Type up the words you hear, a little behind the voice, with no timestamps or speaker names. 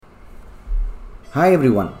Hi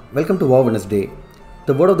everyone, welcome to Wow Wednesday.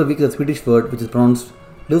 The word of the week is a Swedish word which is pronounced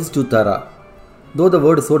livstutara. Though the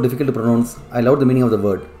word is so difficult to pronounce, I love the meaning of the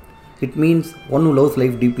word. It means one who loves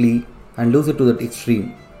life deeply and lives it to the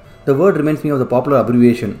extreme. The word reminds me of the popular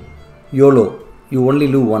abbreviation YOLO, you only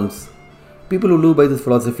live once. People who live by this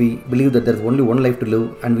philosophy believe that there is only one life to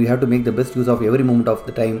live and we have to make the best use of every moment of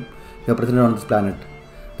the time we are present on this planet.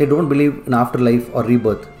 They don't believe in afterlife or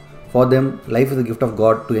rebirth. For them, life is a gift of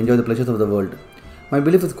God to enjoy the pleasures of the world. My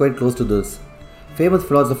belief is quite close to this. Famous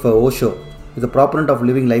philosopher Osho is a proponent of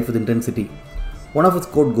living life with intensity. One of his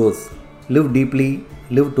quote goes, "Live deeply,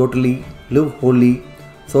 live totally, live wholly,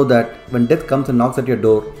 so that when death comes and knocks at your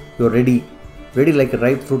door, you are ready like a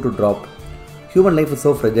ripe fruit to drop." Human life is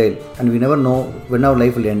so fragile and we never know when our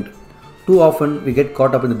life will end. Too often we get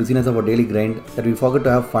caught up in the busyness of our daily grind that we forget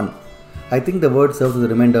to have fun. I think the word serves as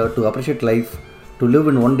a reminder to appreciate life, to live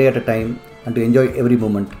in one day at a time and to enjoy every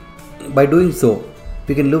moment. By doing so,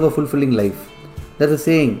 we can live a fulfilling life. There's a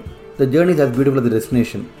saying, the journey is as beautiful as the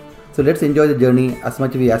destination. So let's enjoy the journey as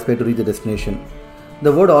much as we aspire to reach the destination.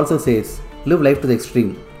 The word also says, live life to the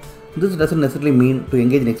extreme. This doesn't necessarily mean to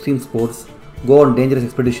engage in extreme sports, go on dangerous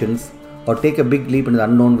expeditions, or take a big leap into the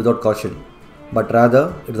unknown without caution. But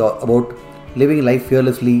rather, it is about living life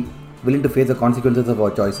fearlessly, willing to face the consequences of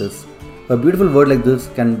our choices. A beautiful word like this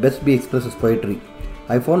can best be expressed as poetry.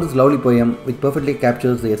 I found this lovely poem which perfectly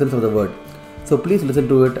captures the essence of the word. So please listen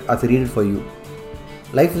to it as I read it for you.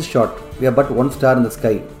 Life is short, we are but one star in the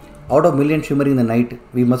sky. Out of millions shimmering in the night,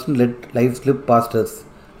 we mustn't let life slip past us.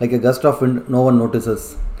 Like a gust of wind, no one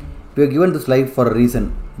notices. We are given this life for a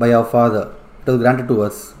reason, by our Father. It was granted to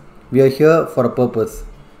us. We are here for a purpose.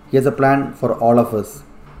 He has a plan for all of us.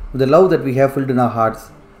 With the love that we have filled in our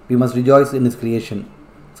hearts, we must rejoice in His creation.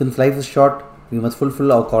 Since life is short, we must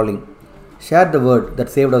fulfill our calling. Share the word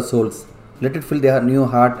that saved our souls. Let it fill their new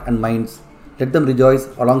heart and minds. Let them rejoice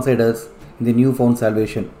alongside us in the newfound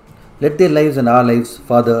salvation. Let their lives and our lives,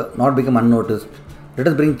 Father, not become unnoticed. Let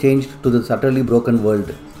us bring change to this utterly broken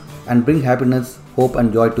world and bring happiness, hope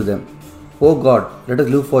and joy to them. O God, let us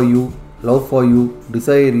live for you, love for you,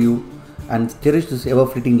 desire you and cherish this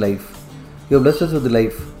ever-fleeting life. You have blessed us with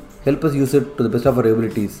life. Help us use it to the best of our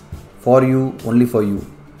abilities. For you, only for you.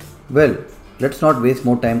 Well, let's not waste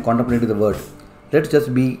more time contemplating the word. Let's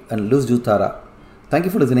just be and lose Tara. Thank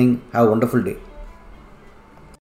you for listening. Have a wonderful day.